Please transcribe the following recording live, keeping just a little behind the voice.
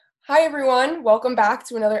Hi, everyone. Welcome back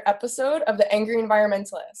to another episode of The Angry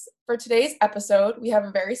Environmentalist. For today's episode, we have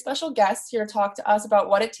a very special guest here to talk to us about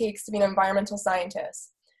what it takes to be an environmental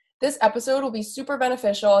scientist. This episode will be super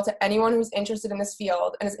beneficial to anyone who's interested in this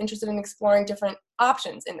field and is interested in exploring different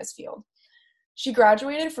options in this field. She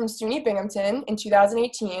graduated from SUNY Binghamton in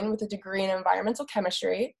 2018 with a degree in environmental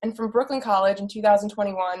chemistry and from Brooklyn College in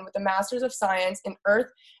 2021 with a Master's of Science in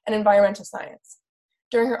Earth and Environmental Science.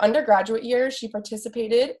 During her undergraduate years, she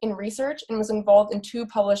participated in research and was involved in 2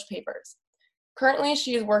 published papers. Currently,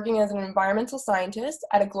 she is working as an environmental scientist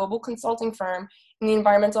at a global consulting firm in the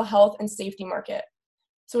environmental health and safety market.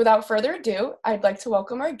 So without further ado, I'd like to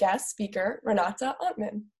welcome our guest speaker, Renata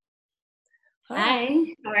Ontman. Hi,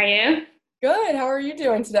 how are you? Good. How are you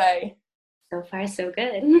doing today? So far, so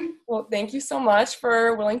good. Well, thank you so much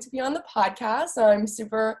for willing to be on the podcast. I'm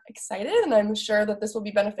super excited, and I'm sure that this will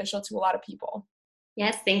be beneficial to a lot of people.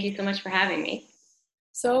 Yes, thank you so much for having me.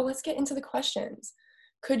 So let's get into the questions.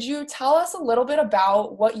 Could you tell us a little bit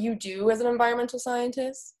about what you do as an environmental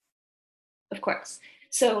scientist? Of course.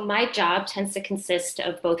 So my job tends to consist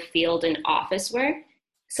of both field and office work.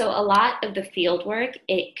 So a lot of the field work,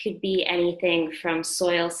 it could be anything from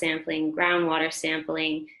soil sampling, groundwater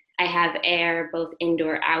sampling. I have air, both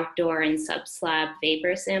indoor, outdoor, and subslab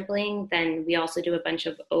vapor sampling. Then we also do a bunch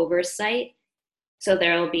of oversight. So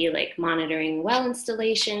there will be like monitoring well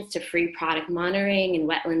installations to free product monitoring and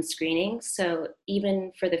wetland screening. So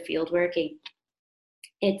even for the field work,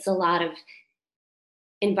 it's a lot of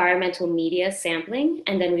environmental media sampling.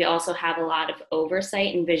 And then we also have a lot of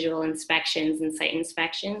oversight and visual inspections and site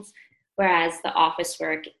inspections. Whereas the office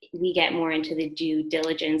work, we get more into the due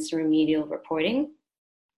diligence remedial reporting.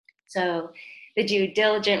 So the due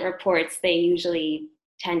diligent reports, they usually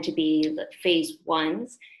tend to be phase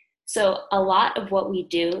ones. So a lot of what we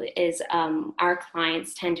do is our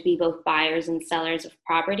clients tend to be both buyers and sellers of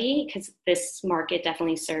property because this market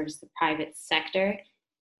definitely serves the private sector.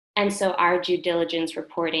 And so our due diligence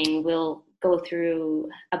reporting will go through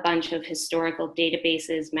a bunch of historical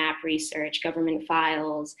databases, map research, government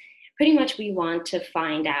files. Pretty much we want to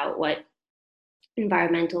find out what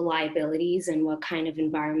environmental liabilities and what kind of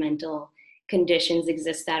environmental conditions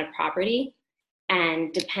exist at a property.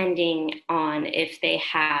 And depending on if they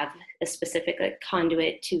have a specific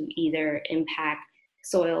conduit to either impact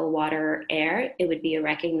soil, water, or air, it would be a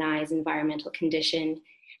recognized environmental condition.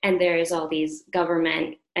 And there's all these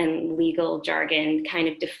government and legal jargon kind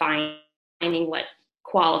of defining what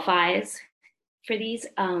qualifies for these.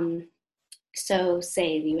 So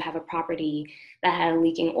say you have a property that had a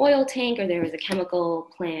leaking oil tank or there was a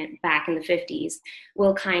chemical plant back in the 50s,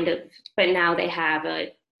 but now they have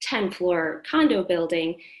a 10-floor condo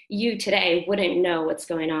building, you today wouldn't know what's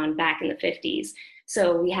going on back in the 50s.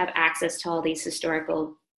 So we have access to all these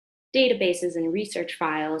historical databases and research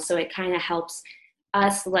files. So it kind of helps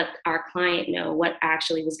us let our client know what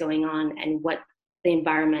actually was going on and what the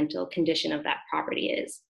environmental condition of that property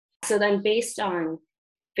is. So then based on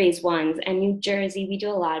phase ones and New Jersey, we do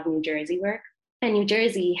a lot of New Jersey work, and New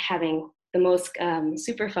Jersey having the most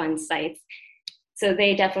Superfund sites. So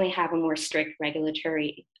they definitely have a more strict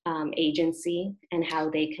regulatory agency and how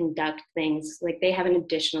they conduct things. Like they have an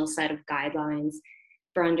additional set of guidelines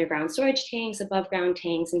for underground storage tanks, above ground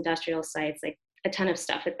tanks, industrial sites, like a ton of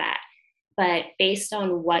stuff with that. But based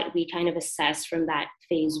on what we kind of assess from that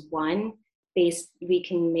phase one, we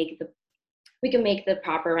can make the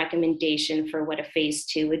proper recommendation for what a phase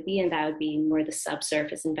 2 would be, and that would be more the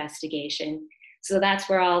subsurface investigation. So that's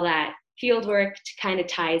where all that field work kind of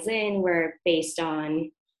ties in. We're based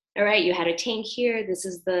on, all right, you had a tank here. This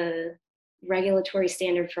is the regulatory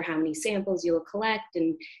standard for how many samples you will collect,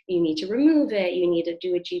 and you need to remove it. You need to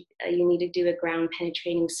do a ground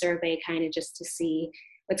penetrating survey, kind of just to see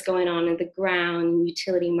what's going on in the ground,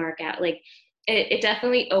 utility mark out. Like it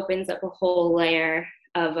definitely opens up a whole layer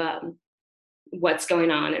of what's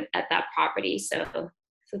going on at that property. So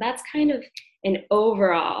that's kind of an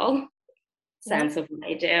overall sense of what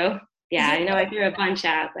I do. Yeah, I know I threw a bunch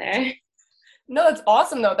out there. No, it's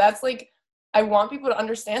awesome though. That's like, I want people to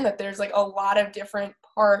understand that there's like a lot of different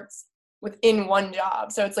parts within one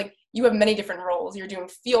job. So it's like you have many different roles. You're doing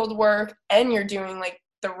field work and you're doing like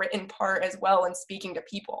the written part as well and speaking to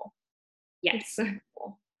people. Yes.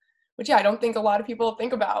 Which I don't think a lot of people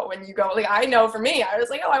think about when you go, like, I know for me, I was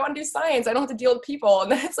like, oh, I want to do science. I don't have to deal with people.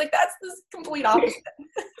 And then it's like, that's the complete opposite.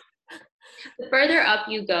 The further up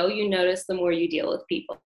you go, you notice the more you deal with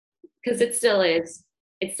people, because it still is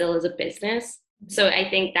a business. So I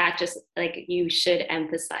think that just like you should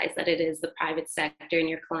emphasize that it is the private sector and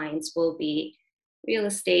your clients will be real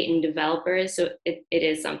estate and developers. So it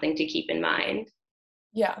is something to keep in mind.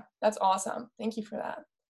 Yeah, that's awesome. Thank you for that.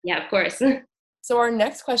 Yeah, of course. So our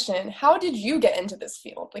next question, how did you get into this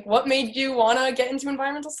field? Like what made you want to get into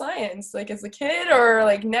environmental science? Like as a kid or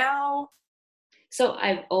like now? So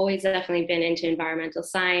I've always definitely been into environmental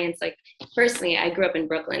science. Like personally, I grew up in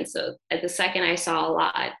Brooklyn. So at the second I saw a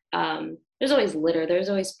lot, there's always litter, there's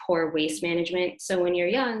always poor waste management. So when you're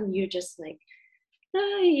young, you just like,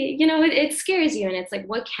 it scares you. And it's like,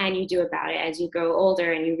 what can you do about it as you grow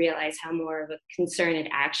older and you realize how more of a concern it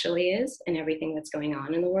actually is and everything that's going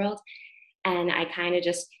on in the world. And I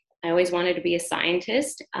always wanted to be a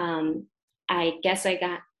scientist. I guess I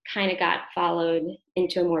got followed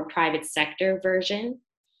into a more private sector version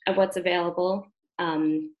of what's available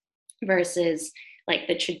versus like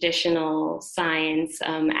the traditional science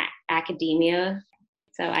academia.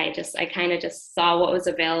 So I kind of just saw what was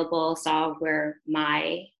available, saw where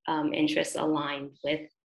my interests aligned with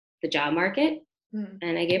the job market,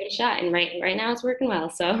 and I gave it a shot. And right now it's working well.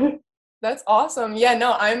 So That's awesome. Yeah,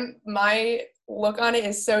 no, my look on it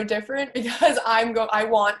is so different because I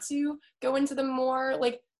want to go into the more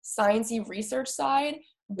like sciencey research side,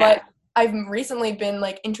 but yeah. I've recently been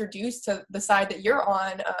like introduced to the side that you're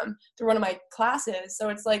on through one of my classes. So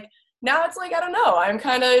it's like now it's like I don't know, I'm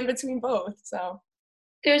kind of in between both. So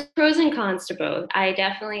There's pros and cons to both. I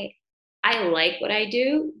like what I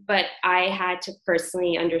do, but I had to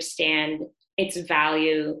personally understand its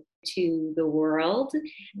value to the world.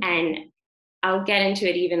 And I'll get into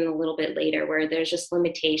it even a little bit later where there's just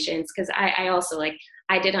limitations because I also like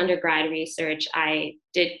I did undergrad research, I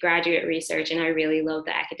did graduate research, and I really love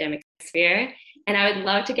the academic sphere. And I would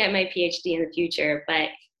love to get my PhD in the future, but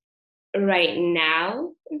right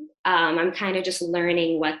now I'm kind of just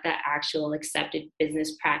learning what the actual accepted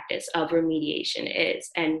business practice of remediation is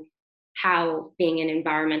and how being an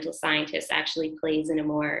environmental scientist actually plays in a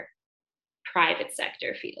more private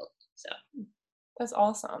sector field. So that's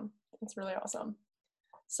awesome. That's really awesome.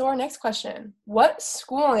 So our next question, what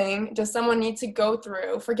schooling does someone need to go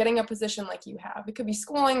through for getting a position like you have? It could be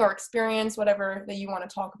schooling or experience, whatever that you want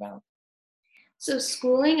to talk about. So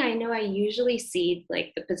schooling, I know I usually see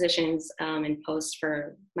like the positions and posts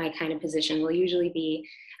for my kind of position will usually be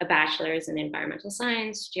a bachelor's in environmental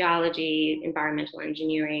science, geology, environmental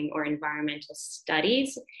engineering, or environmental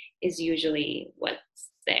studies is usually what's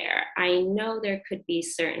there. I know there could be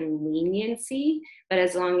certain leniency, but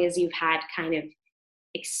as long as you've had kind of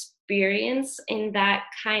experience in that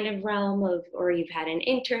kind of realm of, or you've had an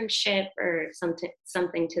internship or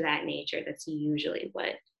something to that nature, that's usually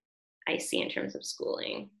what I see in terms of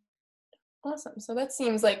schooling. Awesome. So that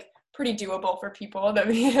seems like pretty doable for people to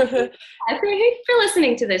be able to, If you're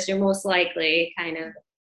listening to this, you're most likely kind of.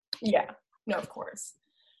 yeah, no, of course.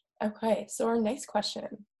 Okay, so our next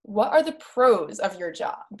question, what are the pros of your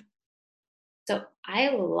job? So I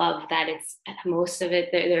love that it's most of it,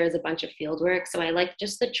 there is a bunch of field work. So I like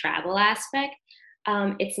just the travel aspect.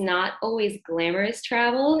 It's not always glamorous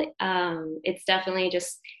travel. It's definitely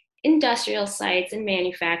just industrial sites and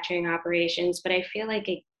manufacturing operations, but I feel like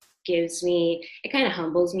it kind of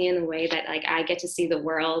humbles me in the way that like I get to see the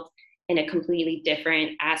world in a completely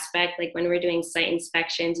different aspect. Like when we're doing site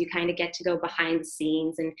inspections, you kind of get to go behind the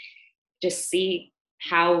scenes and just see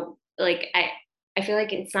how like I feel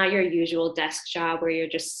like it's not your usual desk job where you're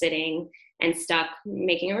just sitting and stuck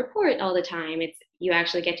making a report all the time. It's you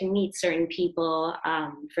actually get to meet certain people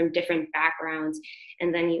from different backgrounds,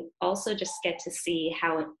 and then you also just get to see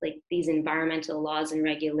how like these environmental laws and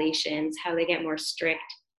regulations, how they get more strict.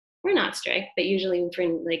 We're not strict, but usually for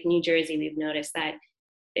like New Jersey, we've noticed that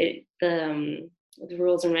the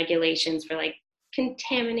rules and regulations for like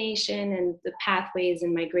contamination and the pathways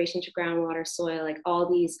and migration to groundwater, soil, like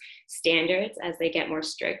all these standards as they get more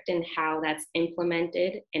strict and how that's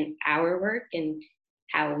implemented in our work and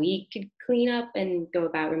how we could clean up and go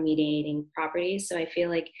about remediating properties. So I feel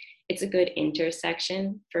like it's a good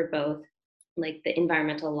intersection for both like the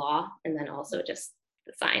environmental law and then also just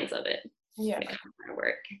the science of it. Yeah.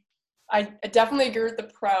 Work. I definitely agree with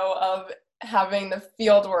the pro of having the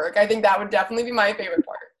field work. I think that would definitely be my favorite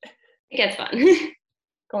part. It gets fun.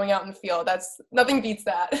 Going out in the field, that's nothing beats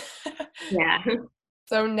that. Yeah.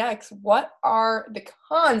 So next, what are the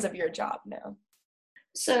cons of your job now?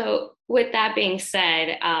 So with that being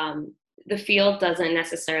said, the field doesn't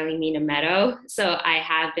necessarily mean a meadow. So I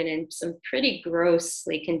have been in some pretty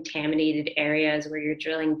grossly contaminated areas where you're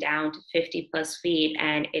drilling down to 50 plus feet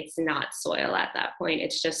and it's not soil at that point.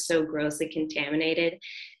 It's just so grossly contaminated.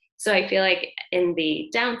 So I feel like in the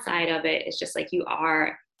downside of it, it's just like you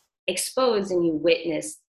are exposed and you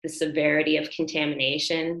witness the severity of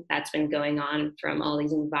contamination that's been going on from all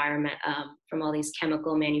these from all these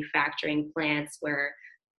chemical manufacturing plants where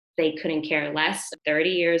they couldn't care less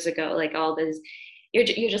 30 years ago, like all this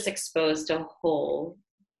you're just exposed to a whole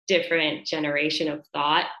different generation of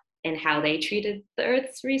thought and how they treated the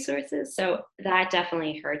Earth's resources. So that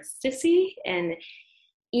definitely hurts to see. And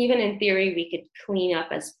even in theory, we could clean up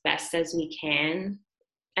as best as we can.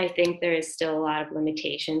 I think there is still a lot of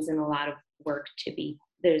limitations and a lot of work to be,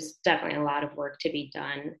 there's definitely a lot of work to be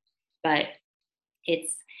done, but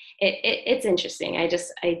it's interesting. I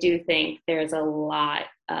do think there's a lot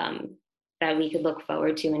that we could look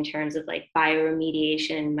forward to in terms of like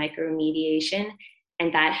bioremediation, microremediation,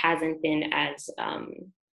 and that hasn't been as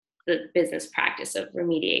the business practice of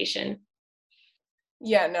remediation.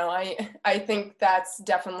 Yeah, no, I think that's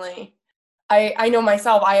definitely, I know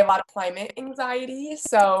myself, I have a lot of climate anxiety,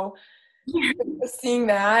 so Yeah. seeing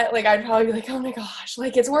that, like, I'd probably be like, oh my gosh,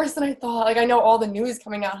 like, it's worse than I thought. Like, I know all the news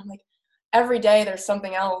coming out. I'm like, every day there's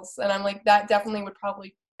something else. And I'm like, that definitely would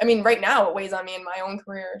probably, I mean, right now it weighs on me in my own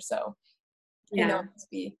career. So I know it Yeah.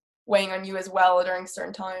 must be weighing on you as well during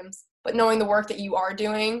certain times. But knowing the work that you are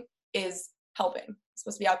doing is helping. It's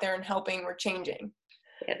supposed to be out there and helping or changing.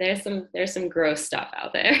 Yeah, there's some gross stuff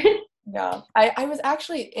out there. Yeah, I was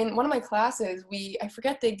actually in one of my classes, I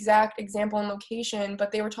forget the exact example and location,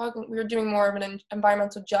 but we were doing more of an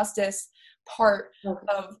environmental justice part Okay.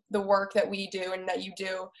 of the work that we do and that you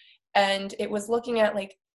do. And it was looking at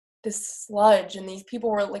like this sludge, and these people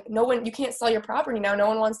were like, no one, you can't sell your property now. No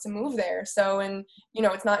one wants to move there. So, and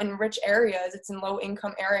it's not in rich areas, it's in low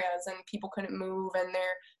income areas, and people couldn't move, and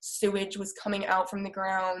their sewage was coming out from the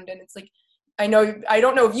ground. And it's like, I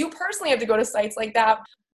don't know if you personally have to go to sites like that.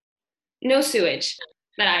 No sewage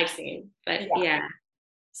that I've seen, but Yeah. yeah.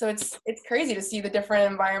 So it's crazy to see the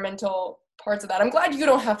different environmental parts of that. I'm glad you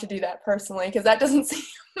don't have to do that personally, because that doesn't seem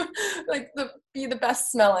like be the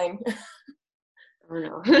best smelling. Oh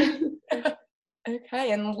no.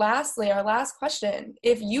 Okay, and lastly, our last question.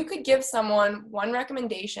 If you could give someone one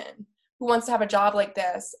recommendation who wants to have a job like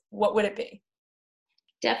this, what would it be?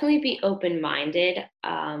 Definitely be open-minded,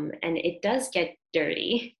 and it does get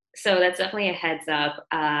dirty. So that's definitely a heads up.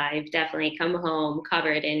 I've definitely come home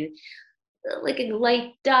covered in like a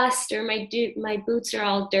light dust, or my boots are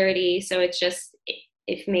all dirty. So it's just,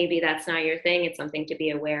 if maybe that's not your thing, it's something to be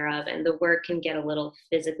aware of. And the work can get a little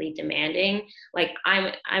physically demanding. Like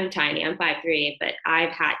I'm tiny, I'm 5'3", but I've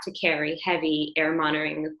had to carry heavy air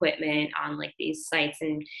monitoring equipment on like these sites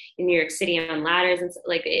in New York City on ladders, and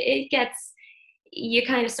like it gets, you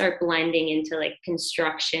kind of start blending into like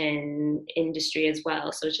construction industry as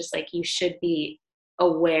well. So it's just like you should be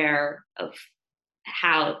aware of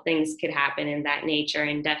how things could happen in that nature.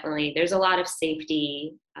 And definitely there's a lot of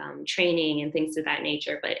safety training and things of that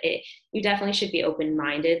nature, but you definitely should be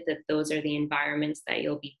open-minded that those are the environments that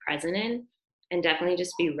you'll be present in, and definitely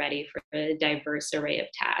just be ready for a diverse array of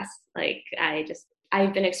tasks. Like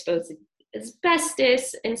I've been exposed to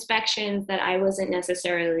asbestos inspections that I wasn't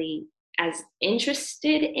necessarily as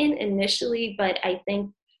interested in initially, but I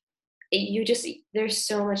think there's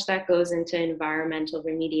so much that goes into environmental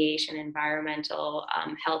remediation, environmental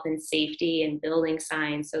health and safety, and building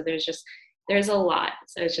science. So there's a lot.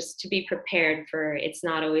 So it's just to be prepared for, it's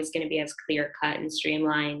not always going to be as clear cut and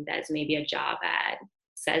streamlined as maybe a job ad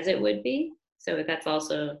says it would be. So that's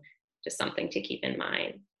also just something to keep in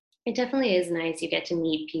mind. It definitely is nice. You get to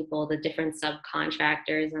meet people, the different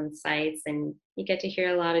subcontractors on sites, and you get to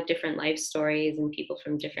hear a lot of different life stories and people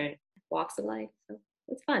from different walks of life. So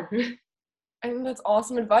it's fun. I think that's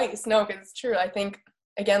awesome advice. No, because it's true. I think,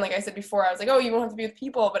 again, like I said before, I was like, oh, you won't have to be with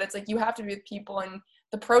people, but it's like you have to be with people. And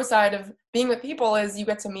the pro side of being with people is you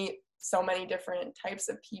get to meet so many different types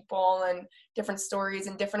of people and different stories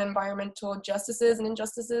and different environmental justices and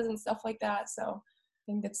injustices and stuff like that. So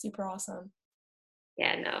I think that's super awesome.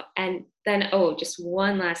 Yeah, no. And then, just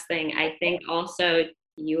one last thing. I think also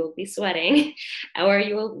you will be sweating or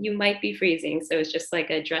you might be freezing. So it's just like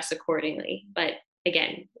a dress accordingly. But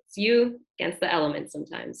again, it's you against the elements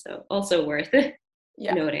sometimes. So also worth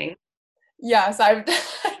Yeah. noting. Yes, I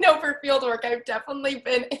know for field work, I've definitely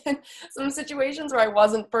been in some situations where I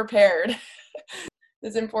wasn't prepared.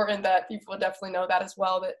 It's important that people definitely know that as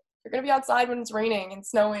well, that you're going to be outside when it's raining and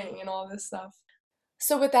snowing and all this stuff.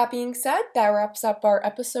 So with that being said, that wraps up our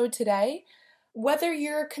episode today. Whether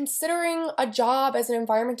you're considering a job as an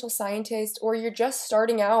environmental scientist or you're just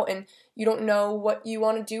starting out and you don't know what you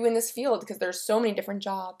want to do in this field because there's so many different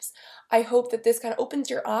jobs, I hope that this kind of opens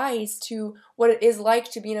your eyes to what it is like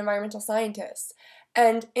to be an environmental scientist.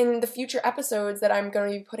 And in the future episodes that I'm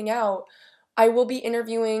going to be putting out, I will be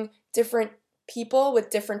interviewing different people with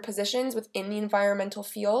different positions within the environmental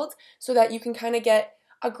field so that you can kind of get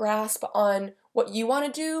a grasp on what you want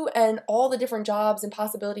to do and all the different jobs and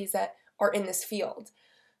possibilities that are in this field.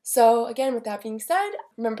 So again, with that being said,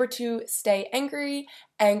 remember to stay angry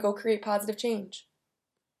and go create positive change.